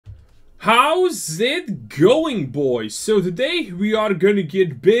How's it going, boys? So today we are gonna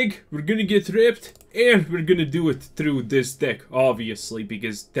get big, we're gonna get ripped, and we're gonna do it through this deck, obviously,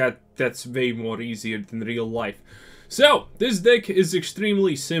 because that's way more easier than real life. So, this deck is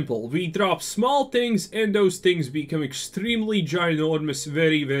extremely simple. We drop small things, and those things become extremely ginormous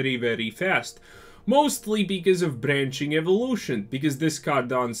very fast. Mostly because of branching evolution, because this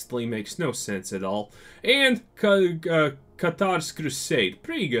card honestly makes no sense at all. And Cathars Crusade,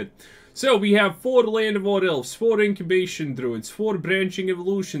 pretty good. So we have 4 Llanowar Elves, 4 Incubation Druids, 4 Branching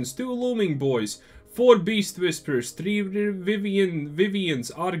Evolutions, 2 Looming Boys, 4 Beast Whisperers, 3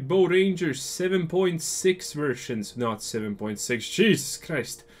 Viviens, Arkbow Rangers, 7.6 versions, not 7.6, Jesus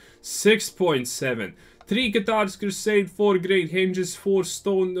Christ, 6.7. 3 Cathars Crusade, 4 Great Henges, 4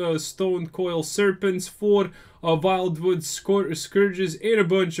 Stonecoil Serpents, 4 Wildwood Scourges, and a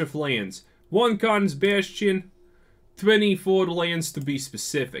bunch of lands. 1 Karn's Bastion, 24 lands to be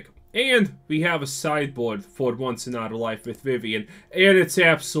specific. And we have a sideboard for once in our life with Vivien, and it's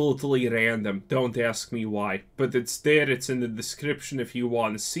absolutely random. Don't ask me why, but it's there, it's in the description if you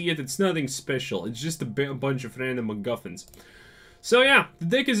want to see it. It's nothing special, it's just a bunch of random MacGuffins. So yeah, the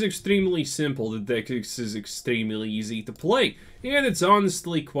deck is extremely simple, the deck is extremely easy to play, and it's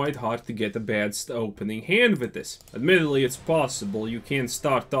honestly quite hard to get a bad opening hand with this. Admittedly, it's possible. You can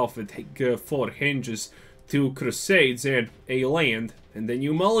start off with 4 Henges, 2 Crusades, and a land, and then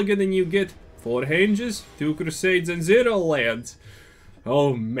you mulligan and you get 4 Henges, 2 Crusades, and 0 lands.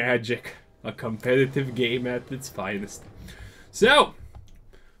 Oh, magic. A competitive game at its finest. So,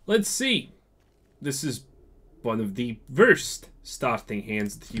 let's see. This is one of the worst starting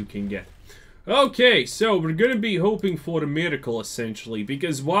hands that you can get. Okay, so we're gonna be hoping for a miracle, essentially,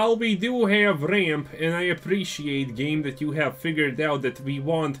 because while we do have ramp, and I appreciate, game, that you have figured out that we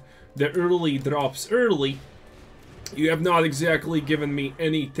want the early drops early, you have not exactly given me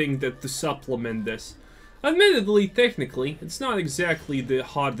anything to supplement this. Admittedly, technically, it's not exactly the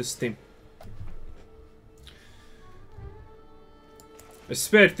hardest thing. I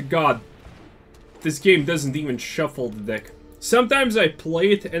swear to God, this game doesn't even shuffle the deck. Sometimes I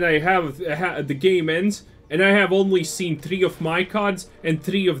play it and I have the game ends and I have only seen 3 of my cards and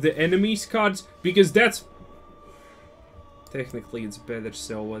 3 of the enemy's cards, because that's... Technically it's better,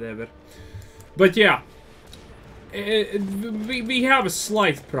 so whatever. But yeah, we have a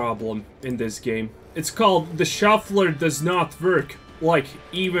slight problem in this game. It's called the shuffler does not work, like,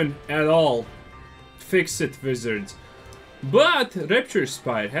 even at all. Fix it, wizards. But Rapture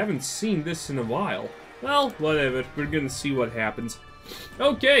Spire, haven't seen this in a while. Well, whatever, we're gonna see what happens.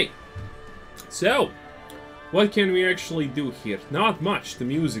 Okay, so, what can we actually do here? Not much, the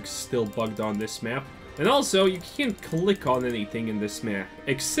music's still bugged on this map. And also, you can't click on anything in this map,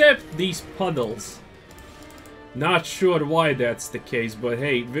 except these puddles. Not sure why that's the case, but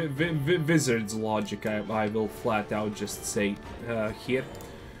hey, Wizard's logic, I will flat out just say here.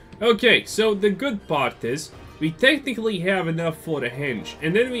 Okay, so the good part is, we technically have enough for a henge,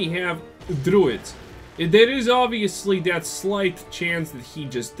 and then we have druids. There is obviously that slight chance that he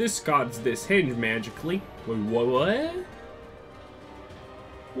just discards this henge magically. Wait, what?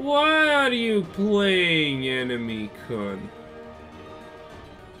 Why are you playing, enemy Kun?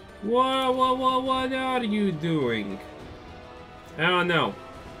 What are you doing? I don't know.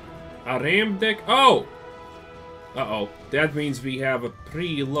 A ramp deck? Oh! Uh-oh. That means we have a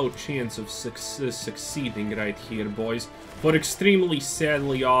pretty low chance of succeeding right here, boys. For extremely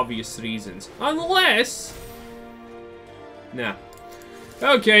sadly obvious reasons. Unless... Nah.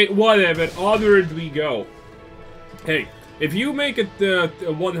 Okay, whatever. Onward we go. Hey, if you make it a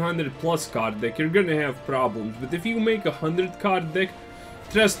 100 plus card deck, you're gonna have problems. But if you make a 100 card deck,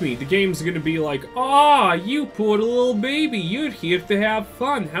 trust me, the game's gonna be like, ah, you poor little baby, you're here to have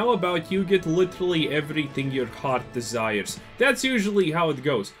fun. How about you get literally everything your heart desires? That's usually how it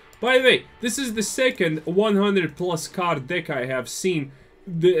goes. By the way, this is the second 100 plus card deck I have seen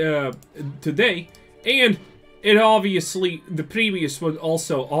today, and it obviously, the previous one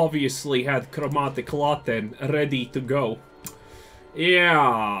also obviously had Chromatic Laten ready to go.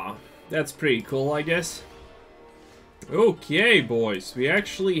 Yeah, that's pretty cool, I guess. Okay, boys, we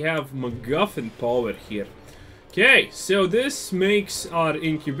actually have MacGuffin power here. Okay, so this makes our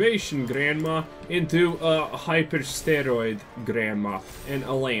Incubation Grandma into a Hyper-Steroid Grandma and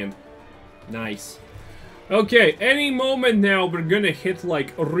a land. Nice. Okay, any moment now we're gonna hit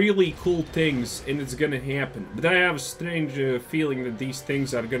like really cool things and it's gonna happen. But I have a strange feeling that these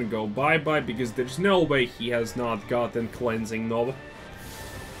things are gonna go bye-bye because there's no way he has not gotten Cleansing Nova.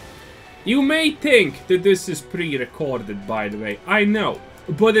 You may think that this is pre-recorded, by the way. I know,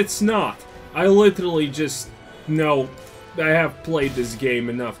 but it's not. I literally just know have played this game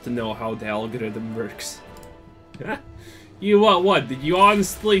enough to know how the algorithm works. You what? Did you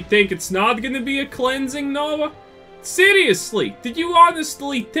honestly think it's not gonna be a cleansing, Nova? Seriously, did you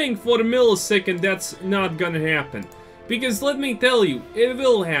honestly think for a millisecond that's not gonna happen? Because let me tell you, it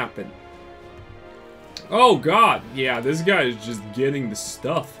will happen. Oh god, yeah, this guy is just getting the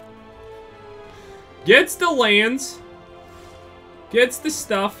stuff. Gets the lands, gets the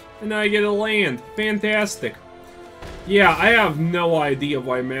stuff, and I get a land. Fantastic. Yeah, I have no idea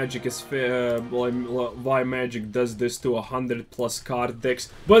why Magic is why Magic does this to 100+ card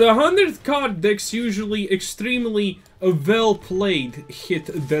decks. But 100 card decks usually extremely well played hit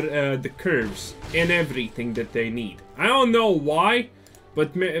the curves and everything that they need. I don't know why,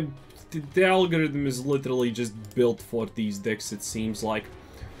 but the algorithm is literally just built for these decks, it seems like.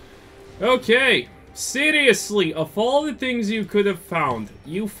 Okay, seriously, of all the things you could have found,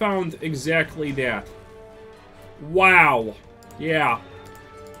 you found exactly that. Wow. Yeah.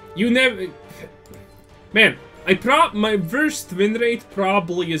 You never... Man, my worst win rate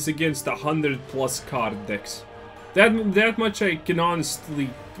probably is against 100+ card decks. That much I can honestly...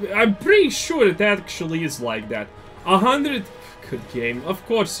 I'm pretty sure it actually is like that. 100... Good game. Of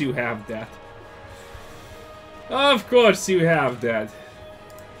course you have that. Of course you have that.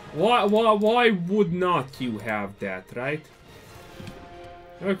 Why would not you have that, right?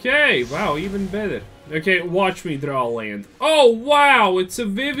 Okay, wow, even better. Okay, watch me draw land. Oh, wow, it's a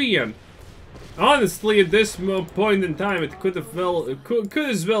Vivien. Honestly, at this point in time, it could as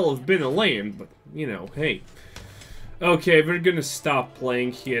well have been a land, but, you know, hey. Okay, we're gonna stop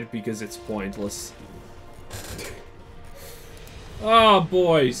playing here because it's pointless. Oh,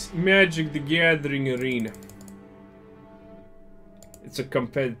 boys, Magic the Gathering Arena. It's a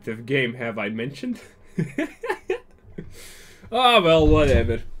competitive game, have I mentioned? Oh, well,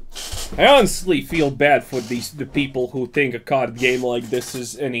 whatever. I honestly feel bad for the people who think a card game like this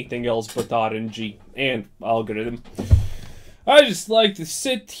is anything else but RNG and algorithm. I just like to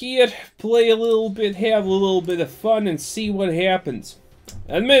sit here, play a little bit, have a little bit of fun, and see what happens.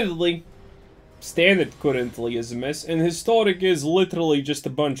 Admittedly, Standard currently is a mess, and Historic is literally just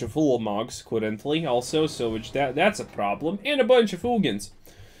a bunch of Ullamogs currently, also, so that's a problem, and a bunch of Ugins.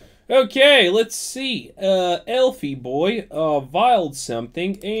 Okay, let's see. Elfie boy, wild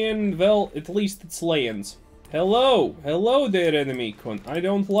something, and, well, at least it's lands. Hello. Hello there, enemy con. I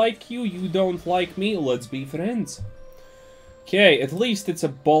don't like you, you don't like me, let's be friends. Okay, at least it's a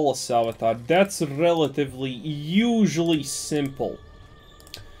Bolas avatar. That's relatively, usually simple.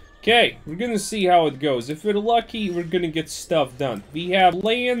 Okay, we're gonna see how it goes. If we're lucky, we're gonna get stuff done. We have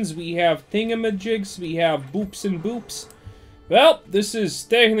lands, we have thingamajigs, we have boops and boops. Well, this is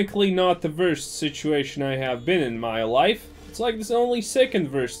technically not the worst situation I have been in my life. It's like this only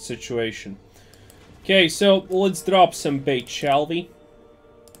second worst situation. Okay, so let's drop some bait, shall we?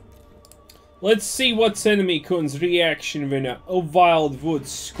 Let's see what's enemy Kun's reaction when a Wildwood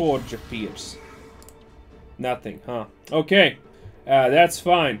Scourge appears. Nothing, huh? Okay, that's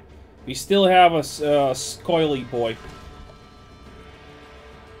fine. We still have a Scoily boy.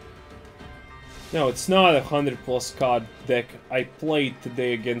 No, it's not a 100+ card deck. I played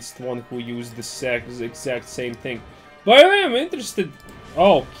today against one who used the exact same thing. By the way, I'm interested...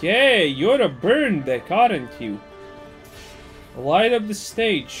 Okay, you're a burn deck, aren't you? Light up the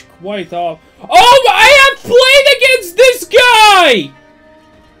stage, quite off. Oh, I have played against this guy!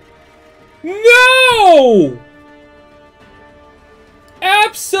 No!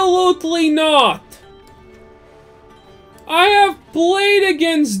 Absolutely not! I have played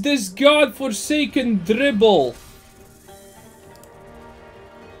against this godforsaken dribble.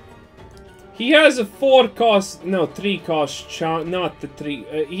 He has a 4-cost, no, 3-cost, not the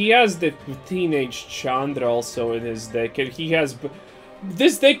 3, he has the Teenage Chandra also in his deck, and he has,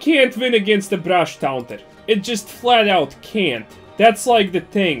 this deck can't win against the Brush Taunter. It just flat out can't. That's like the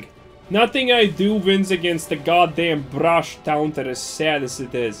thing. Nothing I do wins against the goddamn Brush Taunter, as sad as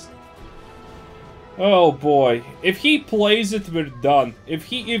it is. Oh boy, if he plays it, we're done. If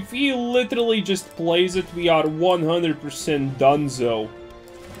he literally just plays it, we are 100% donezo.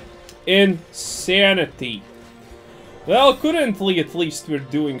 Insanity. Well, currently at least we're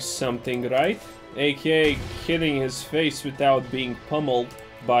doing something right. AKA hitting his face without being pummeled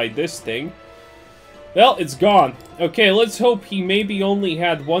by this thing. Well, it's gone. Okay, let's hope he maybe only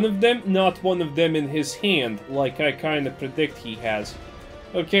had one of them, not one of them in his hand, like I kinda predict he has.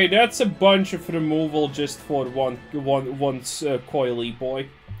 Okay, that's a bunch of removal just for one coily boy.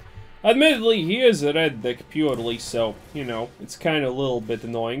 Admittedly, he is a red deck purely, so, you know, it's kinda a little bit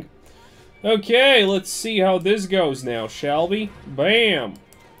annoying. Okay, let's see how this goes now, shall we? Bam!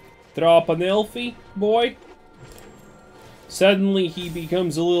 Drop an Elfie, boy. Suddenly he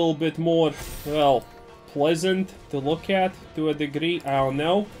becomes a little bit more, well, pleasant to look at to a degree. I don't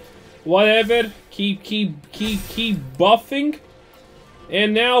know. Whatever. Keep buffing.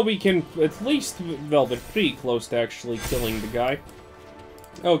 And now we can at least, well, they're pretty close to actually killing the guy.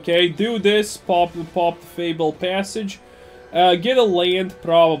 Okay, do this. Pop the Fabled Passage. Get a land,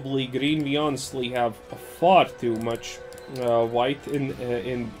 probably green. We honestly have far too much white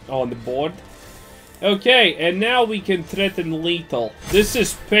on the board. Okay, and now we can threaten lethal. This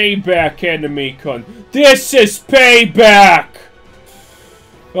is payback, enemy con. This is payback!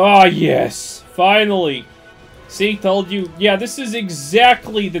 Ah, yes. Finally. See, told you. Yeah, this is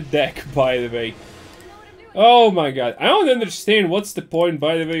exactly the deck, by the way. Oh my god. I don't understand what's the point,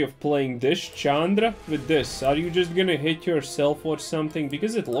 by the way, of playing this Chandra with this. Are you just gonna hit yourself or something?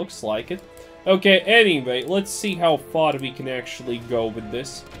 Because it looks like it. Okay, anyway, let's see how far we can actually go with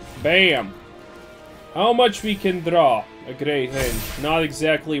this. Bam! How much we can draw? A Great Henge. Not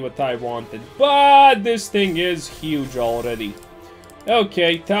exactly what I wanted. But this thing is huge already.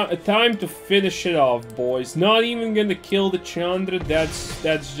 Okay, time to finish it off, boys. Not even gonna kill the Chandra.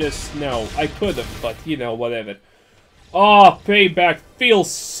 That's just... no. I could've, but, you know, whatever. Oh, payback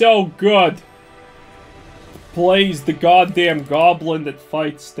feels so good. Plays the goddamn goblin that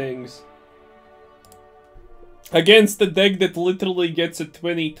fights things. Against the deck that literally gets a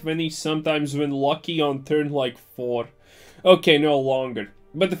 20-20, sometimes when lucky on turn like 4. Okay, no longer.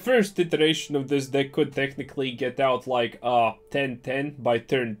 But the first iteration of this deck could technically get out like 10-10 by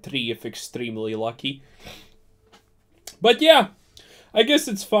turn 3 if extremely lucky. But yeah, I guess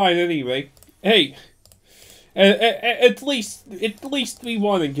it's fine anyway. Hey, at least we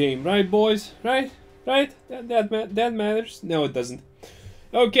won a game, right, boys? Right? That matters? No, it doesn't.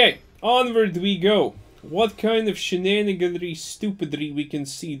 Okay, onward we go. What kind of shenaniganry, stupidry we can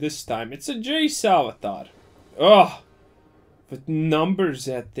see this time? It's a Jace avatar. Ugh. With numbers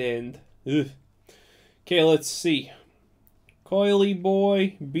at the end. Ugh. Okay, let's see. Coily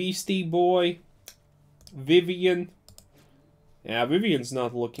Boy, Beastie Boy, Vivien. Yeah, Vivien's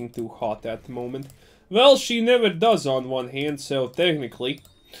not looking too hot at the moment. Well, she never does on one hand, so technically,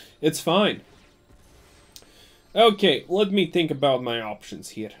 it's fine. Okay, let me think about my options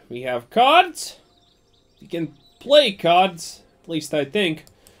here. We have cards. We can play cards, at least I think.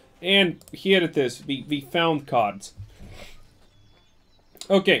 And here it is, we found cards.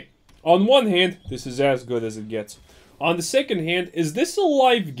 Okay, on one hand, this is as good as it gets. On the second hand, is this a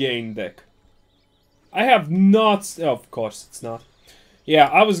live gain deck? I have not... oh, of course it's not. Yeah,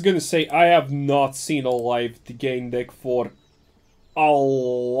 I was gonna say, I have not seen a live gain deck for a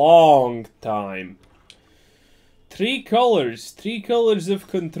long time. 3 colors of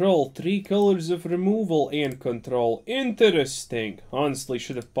control, 3 colors of removal and control. Interesting. Honestly,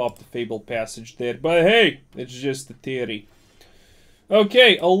 should have popped the Fabled Passage there, but hey, it's just a theory.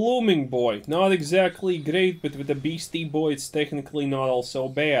 Okay, a Looming Boy. Not exactly great, but with a Beastie Boy, it's technically not all so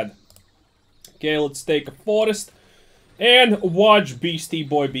bad. Okay, let's take a Forest and watch Beastie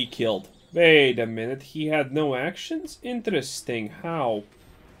Boy be killed. Wait a minute, he had no actions? Interesting, how?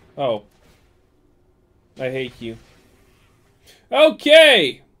 Oh. I hate you.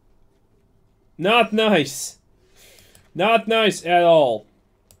 Okay! Not nice. Not nice at all.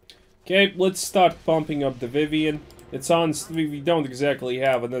 Okay, let's start pumping up the Vivien. It's on... we don't exactly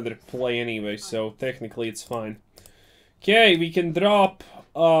have another play anyway, so technically it's fine. Okay, we can drop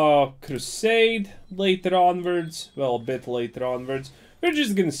Crusade later onwards. Well, a bit later onwards. We're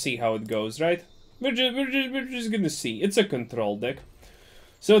just gonna see how it goes, right? We're just gonna see. It's a control deck.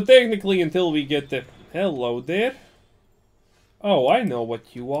 So technically, until we get the... hello there. Oh, I know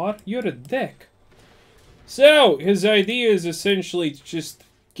what you are. You're a deck. So, his idea is essentially to just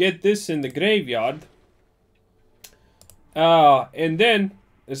get this in the graveyard. And then,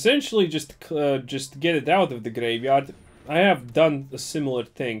 essentially just get it out of the graveyard. I have done a similar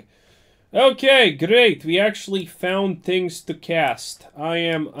thing. Okay, great. We actually found things to cast. I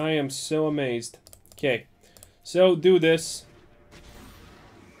am so amazed. Okay. So, do this.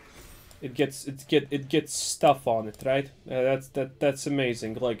 It gets stuff on it, right? That's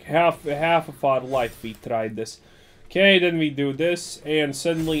amazing. Like half of our life we tried this. Okay, then we do this, and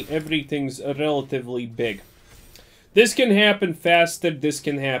suddenly everything's relatively big. This can happen faster, this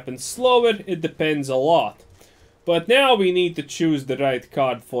can happen slower, it depends a lot. But now we need to choose the right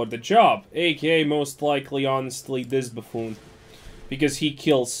card for the job, aka most likely, honestly, this buffoon. Because he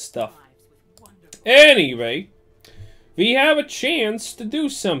kills stuff. Anyway, we have a chance to do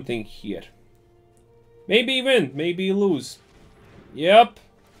something here. Maybe win, maybe lose. Yep.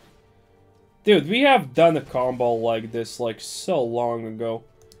 Dude, we have done a combo like this like so long ago.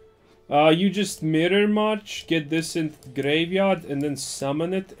 You just mirror match, get this into the graveyard, and then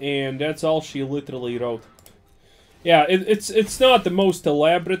summon it, and that's all she literally wrote. Yeah, it's not the most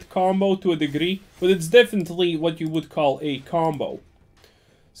elaborate combo to a degree, but it's definitely what you would call a combo.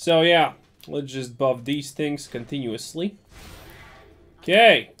 So yeah, let's just buff these things continuously.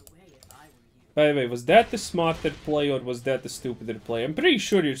 Okay. By the way, was that the smarter play or was that the stupider play? I'm pretty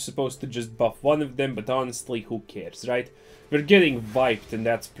sure you're supposed to just buff one of them, but honestly, who cares, right? We're getting wiped, and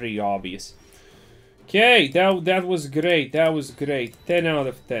that's pretty obvious. Okay, that was great. That was great. 10 out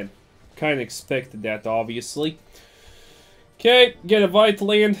of 10. Kinda expected that, obviously. Okay, get a white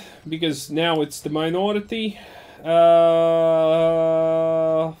land, because now it's the minority. 5,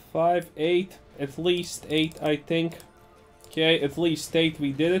 8. At least 8, I think. Okay, at least 8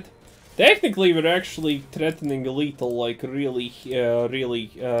 we did it. Technically, we're actually threatening lethal, like, really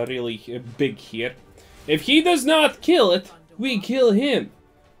big here. If he does not kill it, we kill him.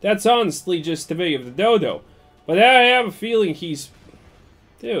 That's honestly just the way of the dodo. But I have a feeling he's...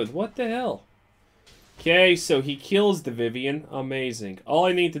 Dude, what the hell? Okay, so he kills the Vivien. Amazing. All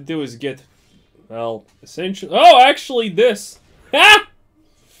I need to do is get... Well, essentially... Oh, actually this! Ha!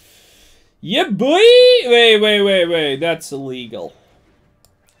 Yeah, boy! Wait. That's illegal.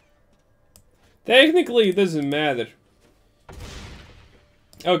 Technically, it doesn't matter.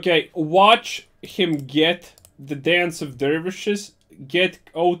 Okay, watch him get the Dance of Dervishes, get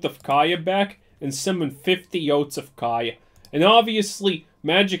Oath of Kaya back, and summon 50 Oaths of Kaya. And obviously,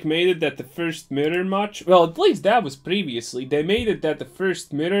 Magic made it that the first mirror match... Well, at least that was previously. They made it that the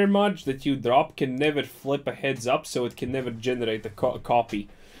first mirror match that you drop can never flip a heads up, so it can never generate a copy.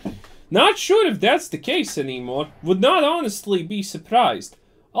 Not sure if that's the case anymore. Would not honestly be surprised.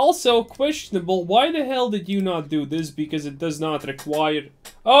 Also, questionable, why the hell did you not do this? Because it does not require...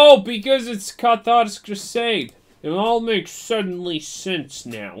 Oh, because it's Cathars Crusade. It all makes suddenly sense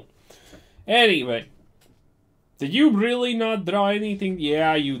now. Anyway. Did you really not draw anything?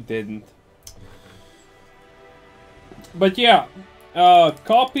 Yeah, you didn't. But yeah,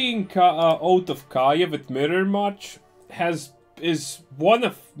 copying Oath of Kaya with Mirror Match is one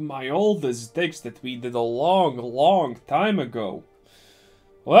of my oldest decks that we did a long time ago.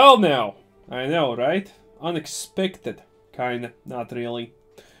 Well now, I know, right? Unexpected. Kinda, not really.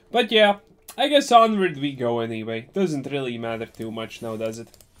 But yeah, I guess onward we go anyway. Doesn't really matter too much now, does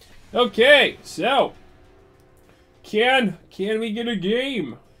it? Okay, so... Can we get a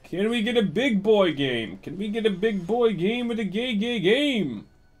game? Can we get a big boy game? Can we get a big boy game with a gay game?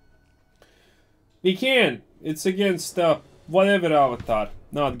 We can. It's against, whatever avatar.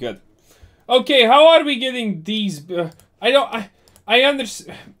 Not good. Okay, how are we getting these... I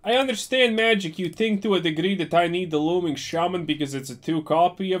understand Magic. You think to a degree that I need the Loaming Shaman because it's a 2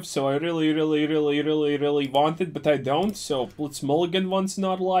 copy of, so I really want it, but I don't, so let's mulligan once in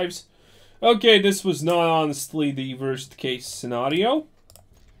our lives. Okay, this was not honestly the worst case scenario.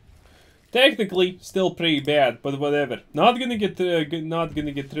 Technically, still pretty bad, but whatever. Not gonna get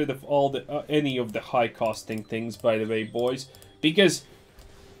rid of all the any of the high costing things, by the way, boys, because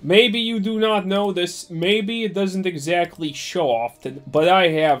maybe you do not know this, maybe it doesn't exactly show often, but I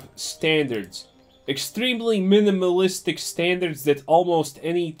have standards. Extremely minimalistic standards that almost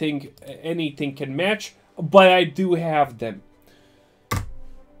anything can match, but I do have them.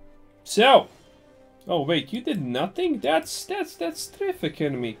 So, oh wait, you did nothing? That's terrific,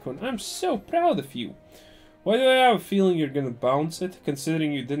 Enemy-kun. I'm so proud of you. Why do I have a feeling you're gonna bounce it,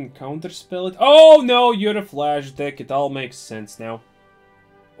 considering you didn't counterspell it? Oh no, you're a flash deck, it all makes sense now.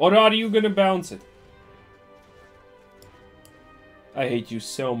 Or are you gonna bounce it? I hate you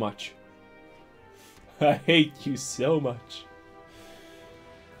so much. I hate you so much.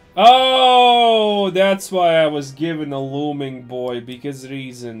 Oh, that's why I was given a Looming Boy, because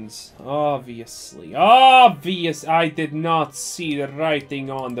reasons. Obviously. Obvious! I did not see the writing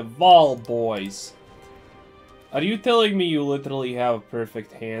on the wall, boys. Are you telling me you literally have a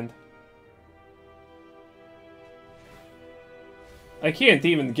perfect hand? I can't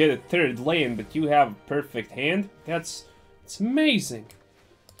even get a 3rd lane, but you have a perfect hand? It's amazing.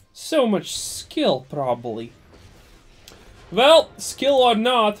 So much skill, probably. Well, skill or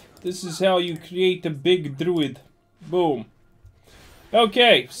not, this is how you create a big druid. Boom.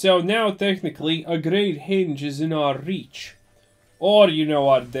 Okay, so now technically a Great Henge is in our reach. Or, you know,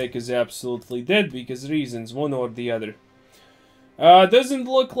 our deck is absolutely dead because reasons, one or the other. Doesn't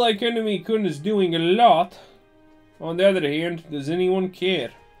look like Enemy-kun is doing a lot. On the other hand, does anyone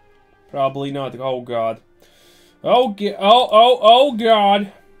care? Probably not. Oh god. Oh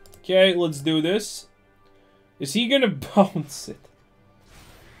god. Okay, let's do this. Is he gonna bounce it?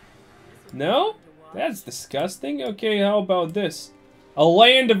 No? That's disgusting. Okay, how about this? A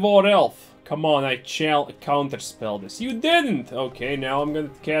Llanowar Elf. Come on, I counterspell this. You didn't! Okay, now I'm gonna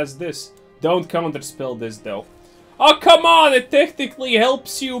cast this. Don't counterspell this, though. Oh, come on! It technically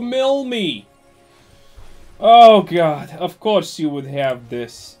helps you mill me! Oh, God. Of course you would have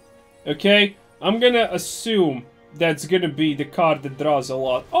this. Okay? I'm gonna assume that's gonna be the card that draws a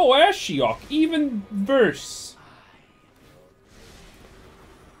lot. Oh, Ashiok. Even worse.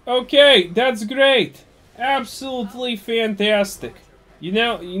 Okay, that's great. Absolutely fantastic. You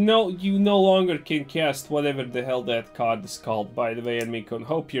no longer can cast whatever the hell that card is called, by the way, and Mikon.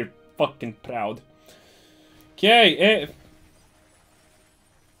 Hope you're fucking proud. Okay,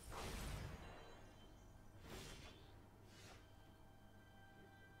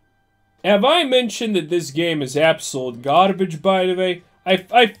 have I mentioned that this game is absolute garbage, by the way?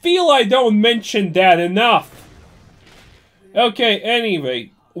 I feel I don't mention that enough. Okay, anyway.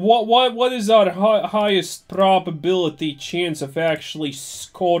 What is our highest probability chance of actually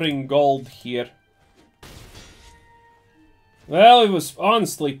scoring gold here? Well, it was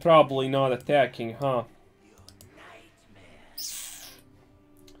honestly probably not attacking, huh?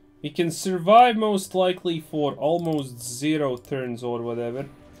 We can survive most likely for almost 0 turns or whatever.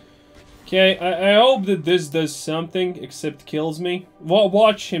 Okay, I hope that this does something except kills me.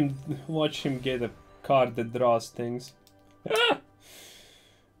 Watch him get a card that draws things. Ah!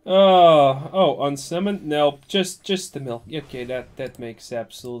 Oh, unsummon? No, just the mill. Okay, that makes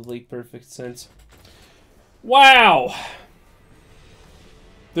absolutely perfect sense. Wow!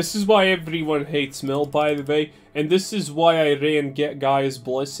 This is why everyone hates mill, by the way, and this is why I ran Gaia's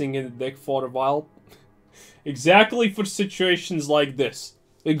Blessing in the deck for a while. Exactly for situations like this.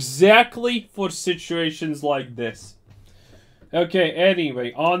 Exactly for situations like this. Okay,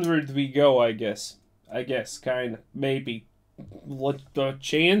 anyway, onward we go, I guess. Kinda. Maybe. What the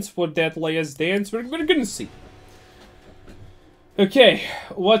chance for that last dance? We're gonna see. Okay,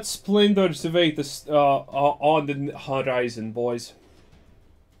 what splendors await us on the horizon, boys?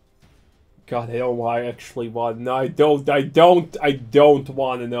 God, I actually want to know. I don't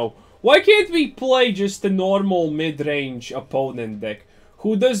want to know. Why can't we play just a normal mid-range opponent deck?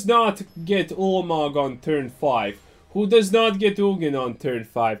 Who does not get Ulamog on turn 5? Who does not get Ugin on turn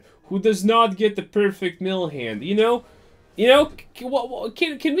 5? Who does not get the perfect mill hand? You know,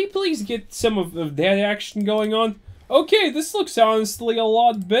 can we please get some of that action going on? Okay, this looks honestly a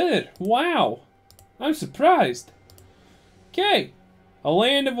lot better. Wow. I'm surprised. Okay. A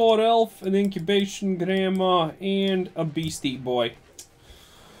Llanowar Elf, an Incubation Grandma, and a Beastie Boy.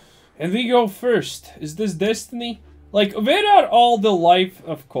 And we go first. Is this Destiny? Like, where are all the life?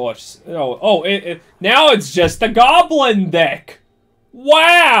 Of course. Oh, now it's just a Goblin deck.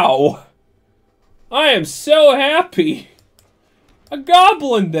 Wow. I am so happy. A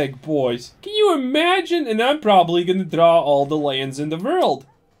Goblin deck, boys. Can you imagine? And I'm probably going to draw all the lands in the world.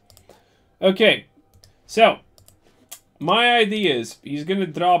 Okay. So, my idea is he's going to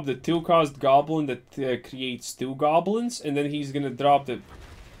drop the 2-cost Goblin that creates 2 Goblins. And then he's going to drop the...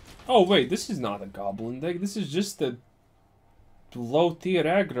 Oh, wait. This is not a Goblin deck. This is just a low-tier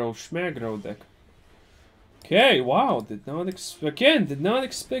aggro, schmaggro deck. Okay, wow. Did not expect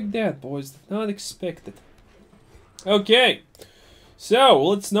that, boys. Did not expect it. Okay. So,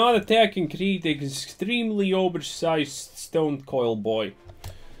 let's not attack and create an extremely oversized Stonecoil boy.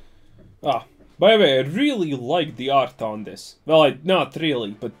 Ah, by the way, I really like the art on this. Well, not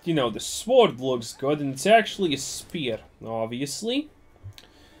really, but, you know, the sword looks good, and it's actually a spear, obviously.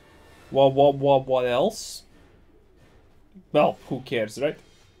 What else? Well, who cares, right?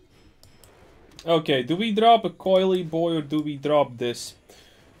 Okay, do we drop a coily boy or do we drop this?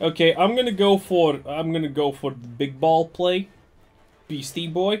 Okay, I'm gonna go for the big ball play. Beastie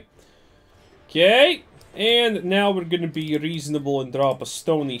Boy. Okay, and now we're gonna be reasonable and drop a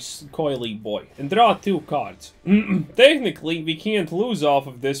stony coily boy. And draw 2 cards. Technically, we can't lose off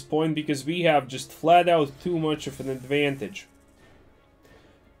of this point because we have just flat out too much of an advantage.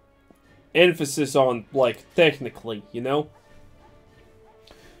 Emphasis on, like, technically, you know?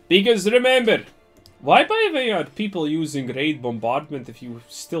 Because remember, why by the way are people using Raid Bombardment if you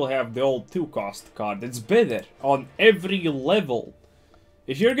still have the old 2-cost card? It's better on every level.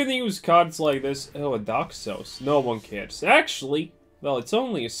 If you're gonna use cards like this... Oh, a Doxos. No one cares. Actually, well, it's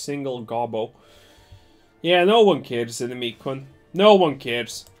only a single Gobbo. Yeah, no one cares, Enemikon. No one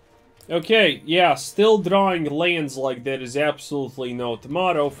cares. Okay, yeah, still drawing lands like that is absolutely no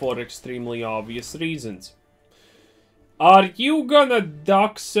tomorrow for extremely obvious reasons. Are you gonna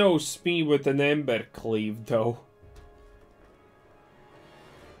Doxos me with an Ember Cleave, though?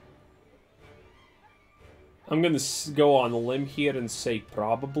 I'm gonna go on a limb here and say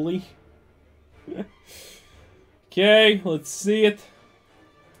probably. Okay, let's see it.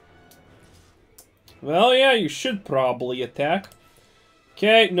 Well, yeah, you should probably attack.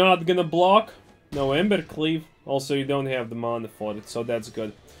 Okay, not gonna block. No Ember Cleave. Also, you don't have the mana for it, so that's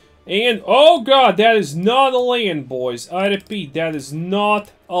good. And, oh god, that is not a land, boys. I repeat, that is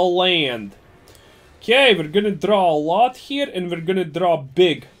not a land. Okay, we're gonna draw a lot here, and we're gonna draw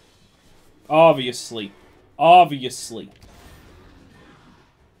big. Obviously. Obviously.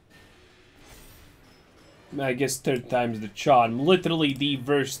 I guess third time's the charm. Literally the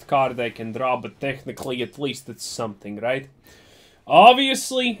worst card I can draw, but technically at least it's something, right?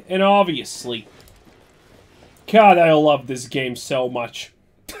 Obviously, and obviously. God, I love this game so much.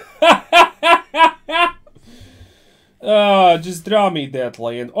 Just draw me that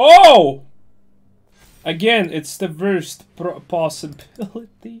land. Oh! Again, it's the worst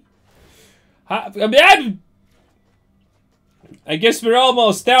possibility. I guess we're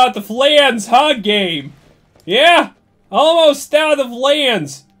almost out of lands, huh, game? Yeah? Almost out of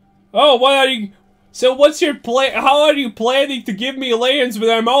lands. Oh, what are you... So what's your plan? How are you planning to give me lands when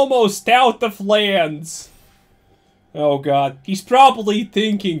I'm almost out of lands? Oh god. He's probably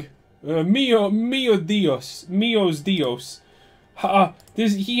thinking, Mio Dios.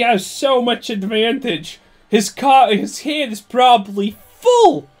 He has so much advantage. His hand is probably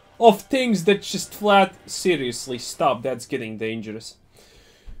full of things that just flat... Seriously, stop. That's getting dangerous.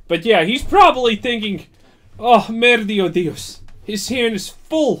 But yeah, he's probably thinking, oh, merdio Dios. His hand is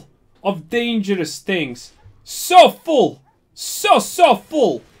full of dangerous things. So full. So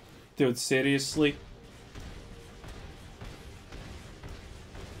full. Dude, seriously?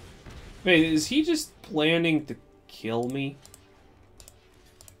 Wait, is he just planning to kill me?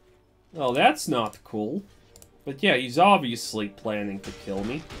 Oh, that's not cool. But yeah, he's obviously planning to kill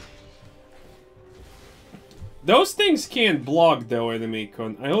me. Those things can't block though,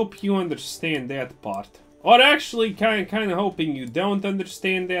 Enemicon. I hope you understand that part. Or actually, kind of hoping you don't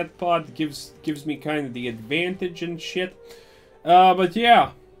understand that part. Gives me kind of the advantage and shit. But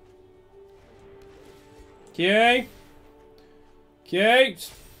yeah. Okay. Okay.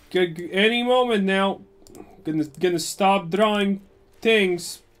 Any moment now. Gonna stop drawing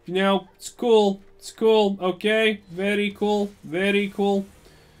things. You know, it's cool. It's cool. Okay. Very cool. Very cool.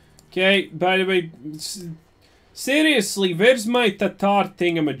 Okay. By the way, seriously, where's my Tatar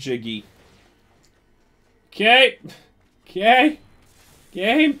thingamajiggy? Okay. Okay.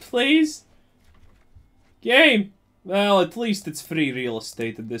 Game, please. Game. Well, at least it's free real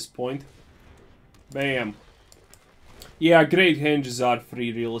estate at this point. Bam. Yeah, Great Henges are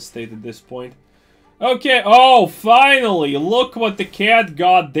free real estate at this point. Okay, oh, finally! Look what the cat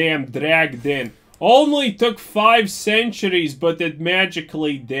goddamn dragged in. Only took 5 centuries, but it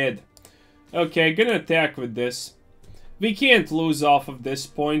magically did. Okay, gonna attack with this. We can't lose off of this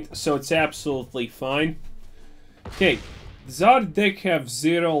point, so it's absolutely fine. Okay, does our deck have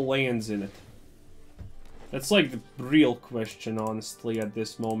 0 lands in it? That's like the real question, honestly, at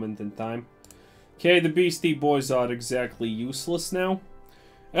this moment in time. Okay, the Beastie Boys are exactly useless now.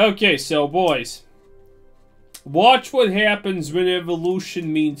 Okay, so boys. Watch what happens when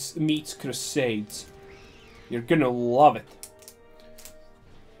Evolution meets Crusades. You're gonna love it.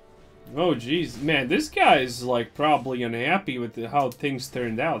 Oh jeez, man, this guy is like probably unhappy with how things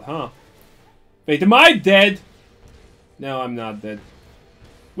turned out, huh? Wait, am I dead? No, I'm not dead.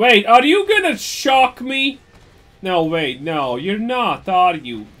 Wait, are you gonna shock me? No, wait, no, you're not, are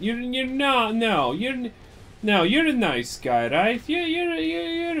you? You're not, no, you're a nice guy, right?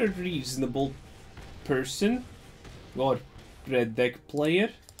 You're a reasonable person. Or red deck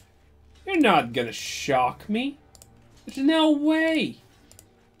player. You're not gonna shock me. There's no way.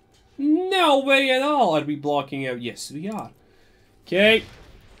 No way at all. Are we blocking out? Yes, we are. Okay.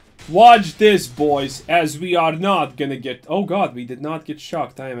 Watch this, boys, as we are not gonna get... Oh god, we did not get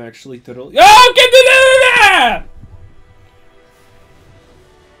shocked. I am actually totally... Oh, get the...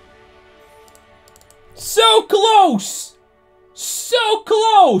 So close! So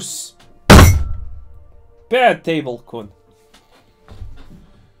close! Bad table, Kun.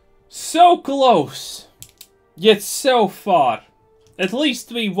 So close. Yet so far. At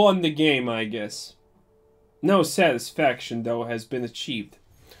least we won the game, I guess. No satisfaction, though, has been achieved.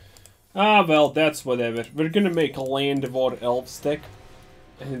 Ah, well, that's whatever. We're gonna make a Llanowar Elves deck.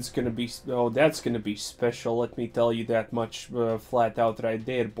 And it's gonna be... Oh, that's gonna be special, let me tell you that much flat out right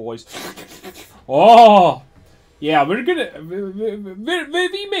there, boys. Oh! Yeah, we're gonna...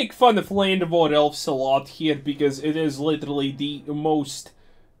 We make fun of Llanowar Elves a lot here, because it is literally the most...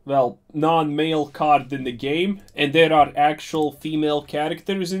 Well, non-male card in the game, and there are actual female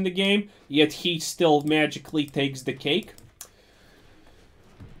characters in the game, yet he still magically takes the cake.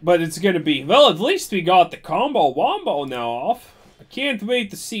 But it's gonna be... Well, at least we got the combo wombo now off. I can't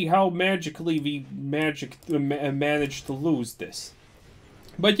wait to see how magically we managed to lose this.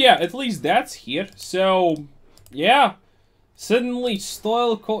 But yeah, at least that's here. So, yeah. Suddenly,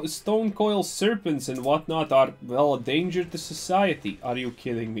 Stonecoil Serpents and whatnot are, well, a danger to society. Are you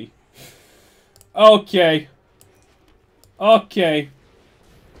kidding me? Okay. Okay.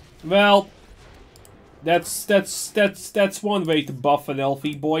 Well, that's one way to buff an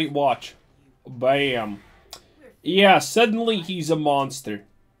elfie boy. Watch. Bam. Yeah, suddenly he's a monster.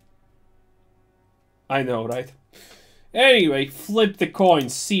 I know, right? Anyway, flip the coin,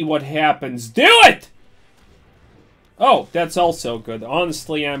 see what happens. Do it! Oh, that's also good.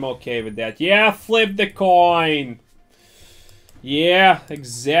 Honestly, I'm okay with that. Yeah, flip the coin. Yeah,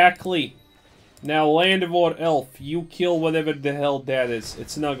 exactly. Now, Llanowar Elf, you kill whatever the hell that is.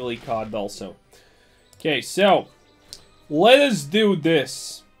 It's an ugly card also. Okay, so, let us do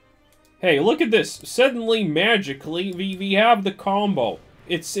this. Hey, look at this. Suddenly, magically, we have the combo.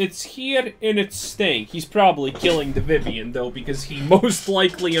 It's here and it's staying. He's probably killing the Vivien, though, because he most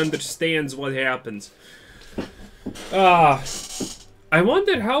likely understands what happens. I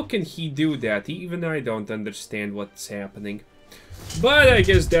wonder how can he do that? Even I don't understand what's happening. But I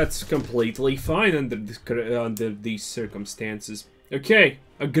guess that's completely fine under these circumstances. Okay,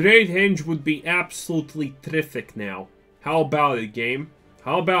 a Great Henge would be absolutely terrific now. How about it, game?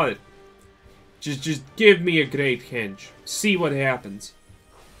 How about it? Just give me a Great Henge. See what happens.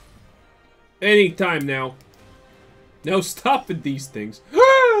 Anytime now. Now stop with these things.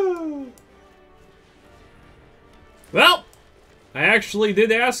 Well, I actually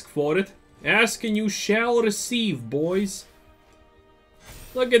did ask for it. Ask and you shall receive, boys.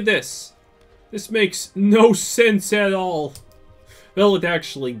 Look at this. This makes no sense at all. Well, it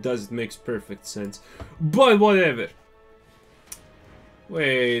actually does. It makes perfect sense. But whatever.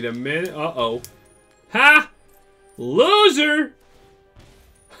 Wait a minute. Uh-oh. Ha! Loser!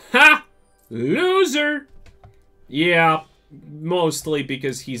 Ha! Loser! Yeah, mostly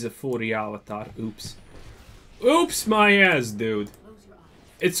because he's a furry avatar. Oops. Oops my ass, dude.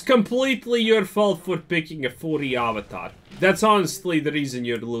 It's completely your fault for picking a furry avatar. That's honestly the reason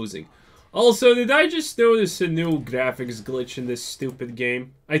you're losing. Also, did I just notice a new graphics glitch in this stupid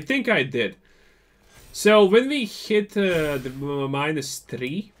game? I think I did. So, when we hit the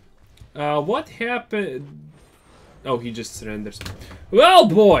 -3, what happened? Oh, he just surrenders. Well,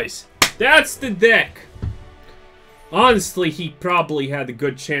 boys, that's the deck. Honestly, he probably had a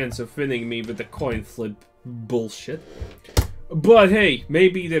good chance of winning me with the coin flip bullshit. But hey,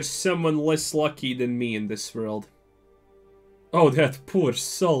 maybe there's someone less lucky than me in this world. Oh, that poor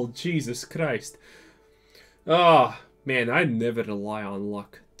soul, Jesus Christ. Ah, man, I never rely on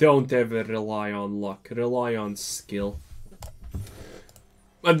luck. Don't ever rely on luck. Rely on skill.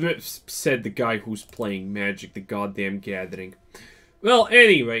 Said the guy who's playing Magic the Goddamn Gathering. Well,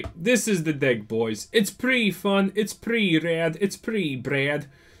 anyway, this is the deck, boys. It's pretty fun, it's pretty rad, it's pretty brad.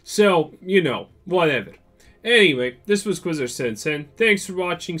 So, you know, whatever. Anyway, this was Quizzer Sen. Thanks for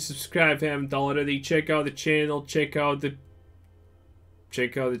watching. Subscribe if you haven't already. Check out the channel. Check out the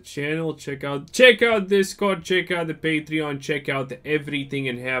channel. Check out Discord. Check out the Patreon. Check out everything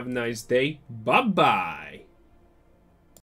and have a nice day. Bye-bye.